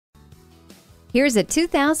Here's a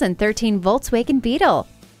 2013 Volkswagen Beetle.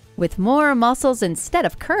 With more muscles instead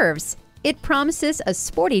of curves, it promises a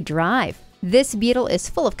sporty drive. This Beetle is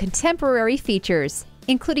full of contemporary features,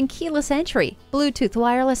 including keyless entry, Bluetooth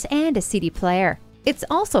wireless, and a CD player. It's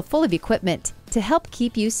also full of equipment to help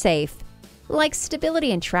keep you safe, like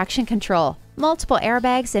stability and traction control, multiple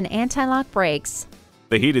airbags, and anti-lock brakes.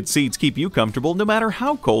 The heated seats keep you comfortable no matter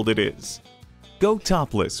how cold it is. Go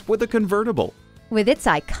topless with a convertible. With its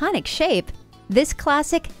iconic shape, this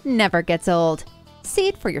classic never gets old. See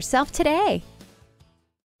it for yourself today.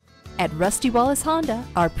 At Rusty Wallis Honda,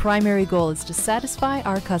 our primary goal is to satisfy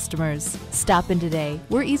our customers. Stop in today.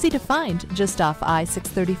 We're easy to find just off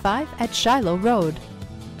I-635 at Shiloh Road.